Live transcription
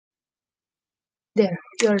There,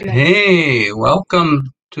 you're live. Hey, welcome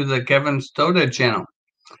to the Kevin Stoda channel.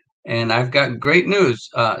 And I've got great news.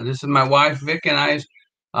 This is my wife Vic and I's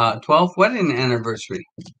 12th wedding anniversary.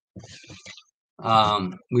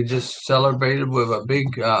 We just celebrated with a big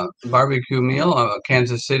barbecue meal,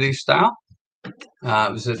 Kansas City style. It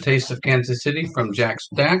was a taste of Kansas City from Jack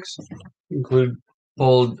Stacks. Include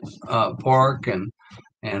pulled pork and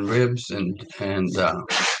ribs and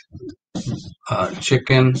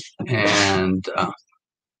chicken and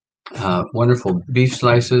wonderful beef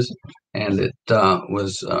slices, and it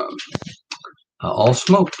was all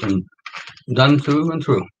smoked and done through and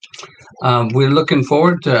through. We're looking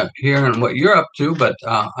forward to hearing what you're up to, but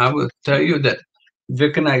I will tell you that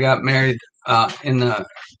Vic and I got married in a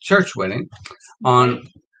church wedding on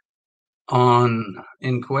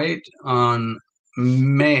in Kuwait on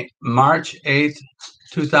March 8th,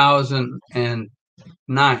 2009.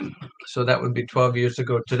 So that would be 12 years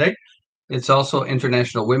ago today. It's also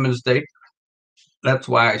International Women's Day. That's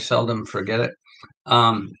why I seldom forget it.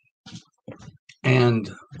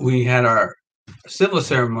 And we had our civil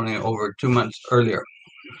ceremony over 2 months earlier.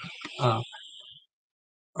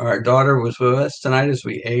 Our daughter was with us tonight as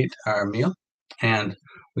we ate our meal, and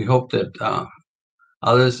we hope that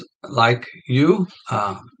others like you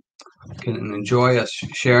can enjoy us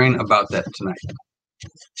sharing about that tonight.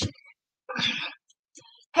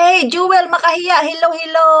 Hey, Jewel Makahiya.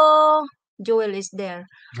 Hello. Jewel is there.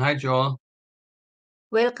 Hi, Joel.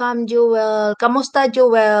 Welcome, Jewel. Kamusta,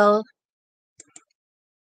 Jewel?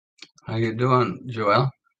 How you doing, Joel?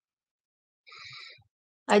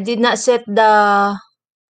 I did not set the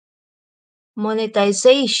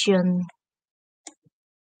monetization.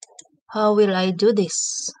 How will I do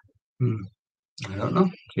this? I don't know.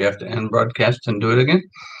 Do you have to end broadcast and do it again?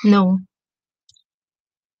 No.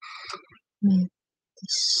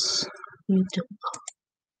 This YouTube.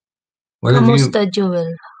 Kamusta,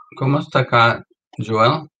 Jewel? Kamusta ka,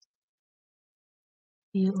 Joel?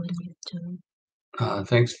 You on YouTube.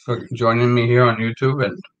 Thanks for joining me here on YouTube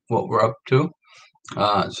and what we're up to.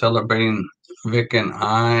 Celebrating Vic and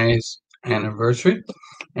I's anniversary.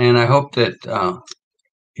 And I hope that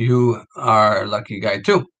you are a lucky guy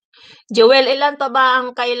too. Joel, ilan pa ba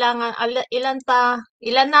ang kailangan? Ilan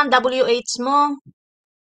na ang WH mo?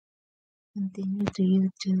 Continue to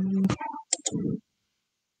YouTube.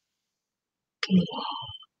 Okay.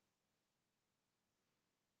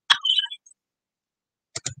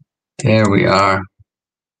 There we are.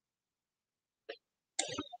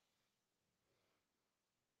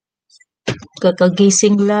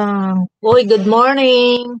 Kakagising lang. Uy, good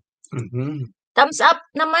morning. Mm-hmm. Thumbs up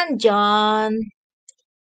naman dyan.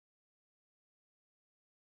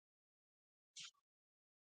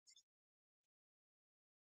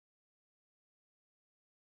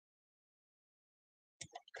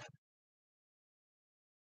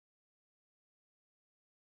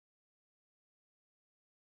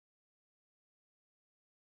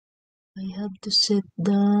 I have to set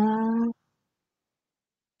the...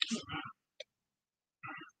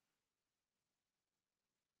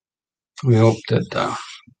 We hope that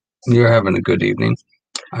you're having a good evening.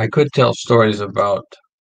 I could tell stories about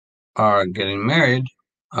our getting married.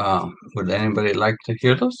 Would anybody like to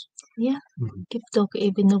hear those? Yeah, keep talking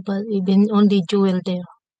even only Jewel there.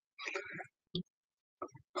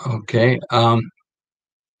 Okay.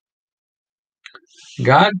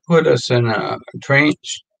 God put us in a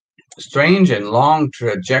strange and long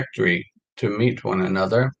trajectory to meet one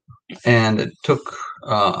another, and it took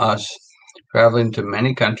us traveling to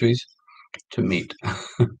many countries to meet.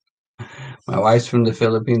 My wife's from the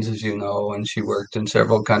Philippines, as you know, and she worked in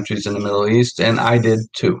several countries in the Middle East, and I did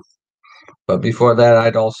too. But before that,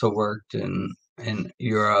 I'd also worked in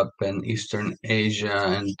Europe and Eastern Asia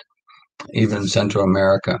and even Central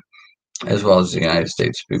America, as well as the United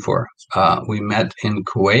States before. We met in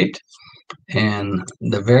Kuwait in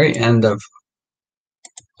the very end of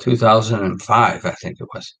 2005, I think it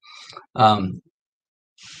was.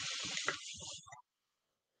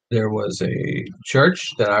 There was a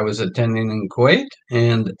church that I was attending in Kuwait,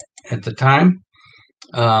 and at the time,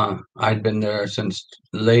 I'd been there since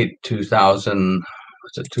late 2000,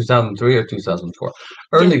 was it 2003 or 2004?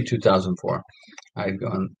 Early 2004. I'd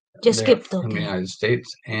gone Just there keep from the talking. United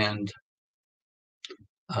States, and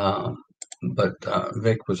but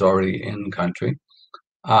Vic was already in country.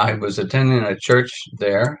 I was attending a church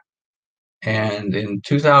there, and in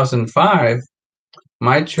 2005,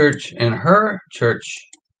 my church and her church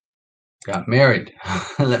got married.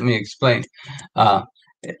 Let me explain.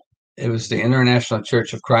 It was the International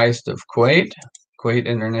Church of Christ of Kuwait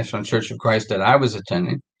International Church of Christ that I was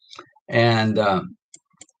attending, and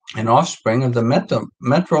an offspring of the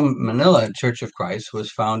Metro Manila Church of Christ,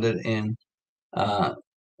 was founded uh,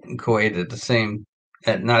 in Kuwait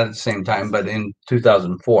not at the same time, but in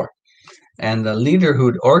 2004. And the leader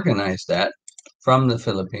who'd organized that from the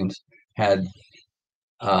Philippines had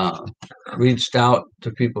uh, reached out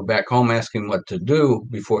to people back home asking what to do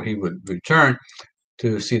before he would return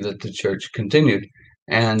to see that the church continued.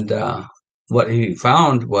 And what he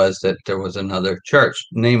found was that there was another church,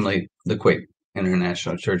 namely the Kuwait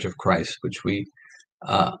International Church of Christ, which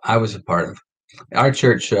I was a part of. Our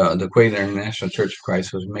church, the Kuwait International Church of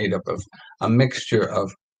Christ, was made up of a mixture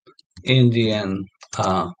of Indian,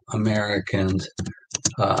 Americans,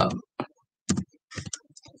 uh,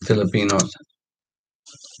 Filipinos,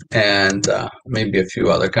 and maybe a few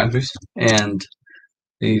other countries. And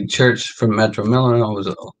the church from Metro Manila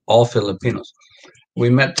was all Filipinos. We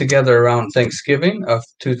met together around Thanksgiving of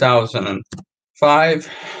 2005,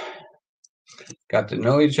 got to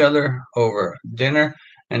know each other over dinner,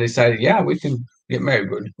 and decided, yeah, we can get married.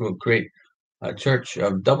 We'll create a church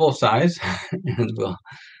of double size, and we'll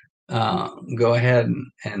go ahead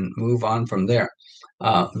and move on from there.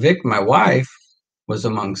 Vic, my wife, was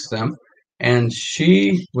amongst them, and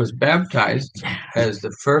she was baptized as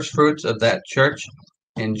the first fruits of that church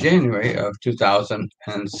in January of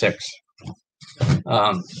 2006.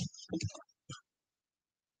 Um,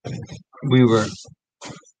 we were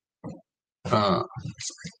uh,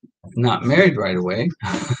 not married right away.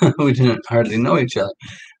 We didn't hardly know each other,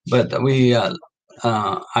 but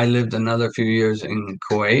I lived another few years in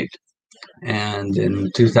Kuwait, and in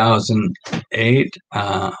 2008,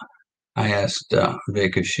 I asked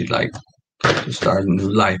Vic if she'd like to start a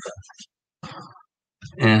new life,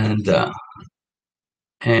 and at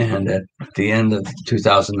the end of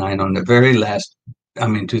 2009, on the very last,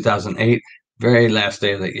 2008, very last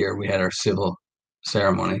day of the year, we had our civil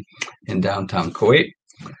ceremony in downtown Kuwait.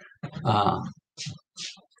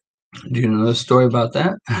 Do you know the story about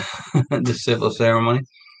that? The civil ceremony?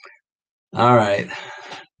 All right.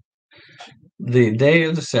 The day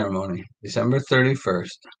of the ceremony, December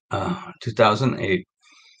 31st, 2008,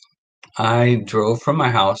 I drove from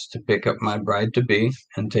my house to pick up my bride-to-be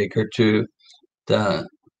and take her to the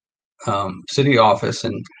city office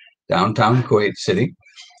in downtown Kuwait City,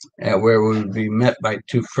 where we would be met by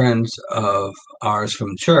two friends of ours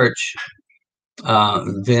from church,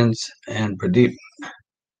 Vince and Pradeep.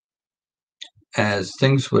 As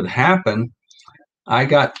things would happen, I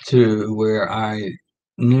got to where I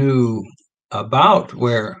knew about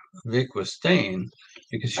where Vic was staying,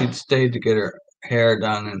 because she'd stayed to get her hair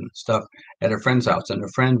done and stuff at her friend's house, and her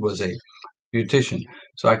friend was a beautician.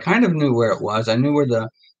 So I kind of knew where it was. I knew where the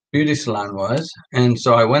beauty salon was, and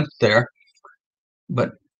so I went there,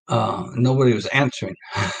 but nobody was answering.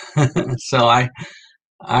 So I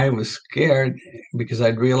was scared because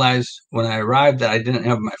I'd realized when I arrived that I didn't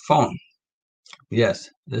have my phone. Yes,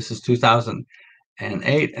 this is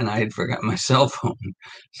 2008, and I had forgotten my cell phone.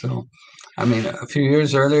 So, a few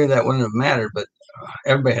years earlier, that wouldn't have mattered, but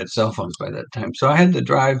everybody had cell phones by that time. So I had to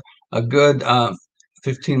drive a good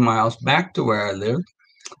 15 miles back to where I lived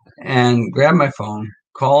and grab my phone,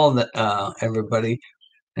 call everybody,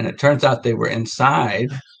 and it turns out they were inside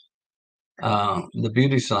the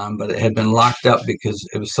beauty salon, but it had been locked up because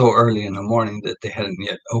it was so early in the morning that they hadn't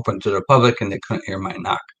yet opened to the public, and they couldn't hear my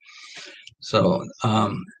knock. So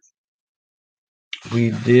we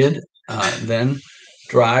did then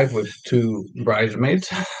drive with two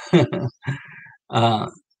bridesmaids,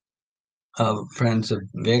 friends of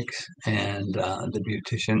Vic's and the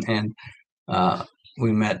beautician, and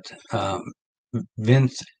we met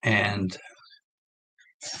Vince and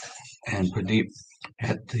Pradeep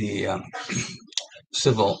at the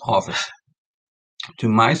civil office. To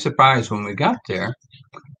my surprise, when we got there,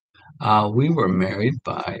 we were married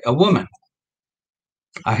by a woman.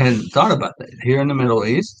 I hadn't thought about that. Here in the Middle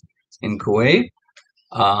East, in Kuwait,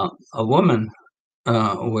 a woman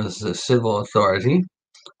was the civil authority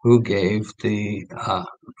who gave the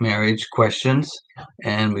marriage questions,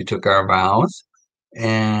 and we took our vows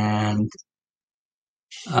and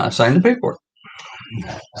signed the paperwork.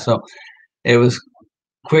 So it was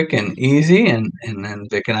quick and easy, and then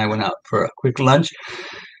Vic and I went out for a quick lunch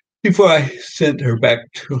before I sent her back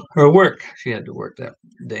to her work. She had to work that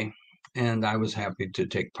day, and I was happy to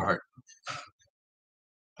take part.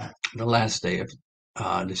 The last day of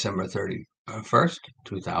December 31st,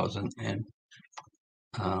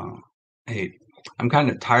 2008. I'm kind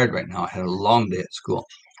of tired right now. I had a long day at school.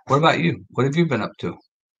 What about you? What have you been up to?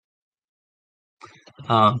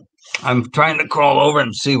 I'm trying to crawl over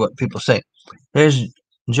and see what people say. There's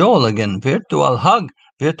Joel again. Virtual hug,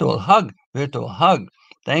 virtual hug, virtual hug.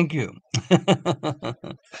 Thank you.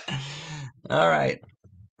 All right.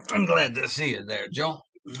 I'm glad to see you there, Joe.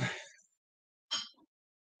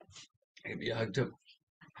 Maybe you hug too.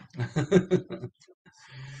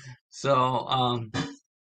 So,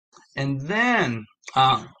 and then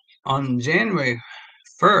uh, on January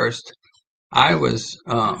 1st, I was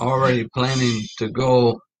already planning to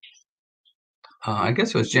go. I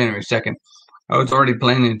guess it was January 2nd. I was already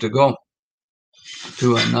planning to go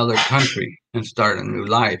to another country and start a new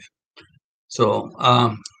life. So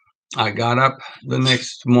I got up the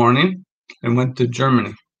next morning and went to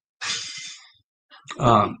Germany.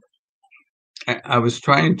 Um, I was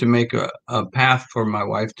trying to make a path for my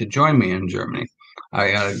wife to join me in Germany.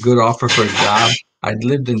 I got a good offer for a job. I'd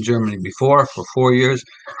lived in Germany before for 4 years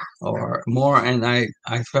or more, and I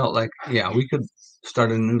felt like, yeah, we could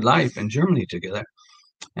start a new life in Germany together.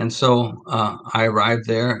 And so I arrived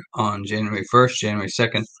there on January 1st, January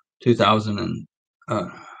 2nd,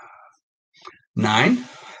 2009,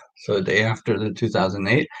 so the day after the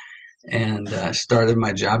 2008, and started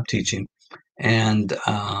my job teaching. And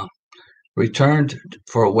returned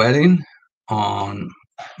for a wedding on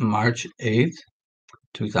March 8th,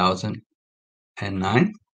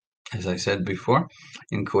 2009, as I said before,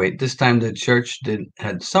 in Kuwait. This time the church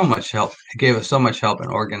had so much help. It gave us so much help in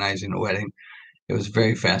organizing a wedding. It was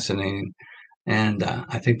very fascinating. And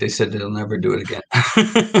I think they said they'll never do it again.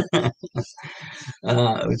 It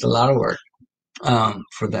was a lot of work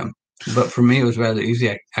for them. But for me, it was rather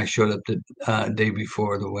easy. I showed up the day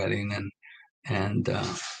before the wedding and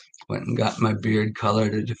went and got my beard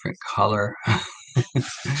colored a different color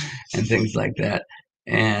and things like that.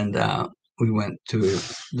 And we went to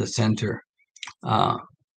the center uh,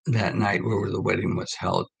 that night where the wedding was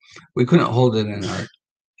held. We couldn't hold it in our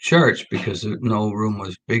church because no room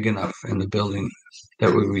was big enough in the building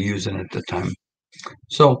that we were using at the time.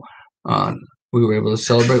 So uh, we were able to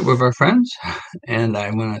celebrate with our friends, and I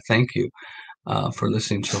want to thank you for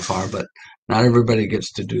listening so far. But not everybody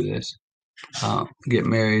gets to do this. Get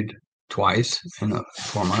married twice in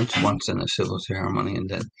 4 months, once in a civil ceremony, and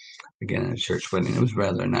then again in a church wedding. It was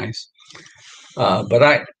rather nice.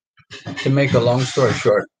 But to make a long story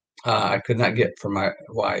short, I could not get for my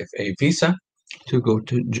wife a visa to go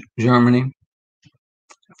to Germany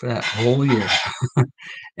for that whole year.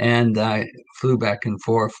 And I flew back and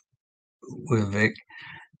forth with Vic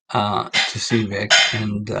to see Vic,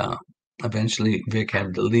 and eventually Vic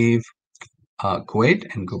had to leave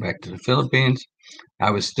Kuwait and go back to the Philippines.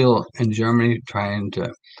 I was still in Germany trying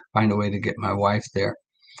to find a way to get my wife there.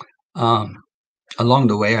 Um, Along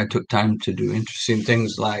the way, I took time to do interesting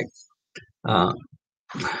things like uh,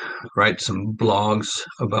 write some blogs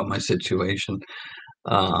about my situation,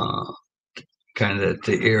 uh, kind of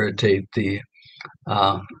to irritate the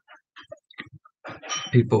uh,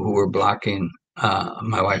 people who were blocking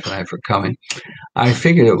my wife and I from coming. I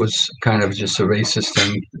figured it was kind of just a racist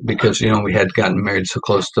thing because, we had gotten married so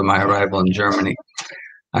close to my arrival in Germany.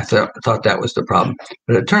 I thought that was the problem.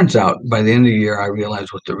 But it turns out by the end of the year, I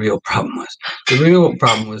realized what the real problem was. The real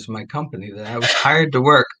problem was my company that I was hired to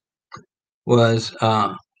work was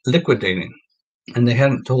liquidating, and they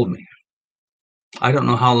hadn't told me. I don't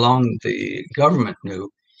know how long the government knew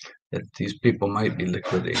that these people might be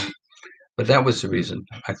liquidating, but that was the reason.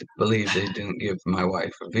 I believe they didn't give my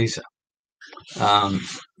wife a visa um,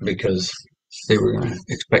 because they were going to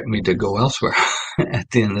expect me to go elsewhere at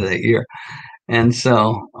the end of that year. And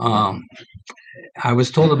so I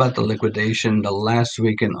was told about the liquidation the last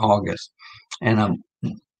week in August, and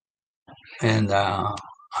I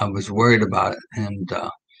was worried about it and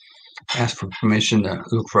asked for permission to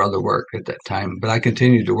look for other work at that time. But I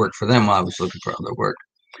continued to work for them while I was looking for other work.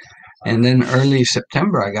 And then early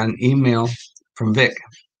September, I got an email from Vic,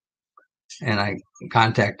 and I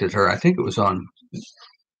contacted her. I think it was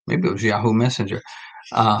maybe it was Yahoo Messenger.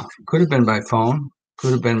 Could have been by phone,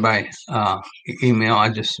 could have been by email. I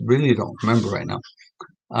just really don't remember right now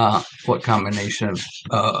what combination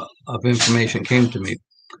of information came to me.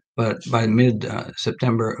 But by mid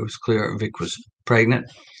September, it was clear Vic was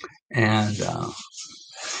pregnant, and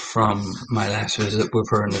from my last visit with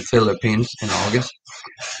her in the Philippines in August,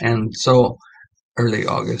 and so early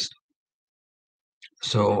August.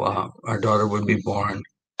 So our daughter would be born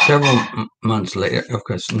several months later, of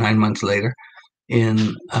course, 9 months later,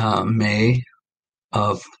 in May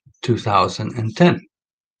of 2010.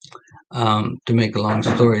 To make a long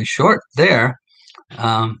story short, the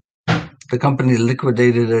company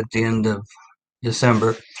liquidated at the end of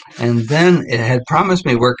December, and then it had promised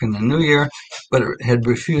me work in the new year, but it had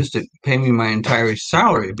refused to pay me my entire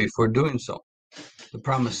salary before doing so, the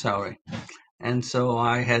promised salary. And so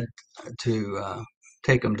I had to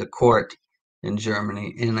take them to court in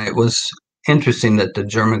Germany, and it was interesting that the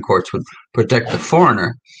German courts would protect the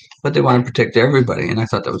foreigner, but they want to protect everybody. And I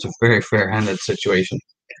thought that was a very fair-handed situation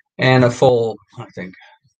and a full, I think,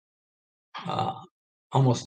 almost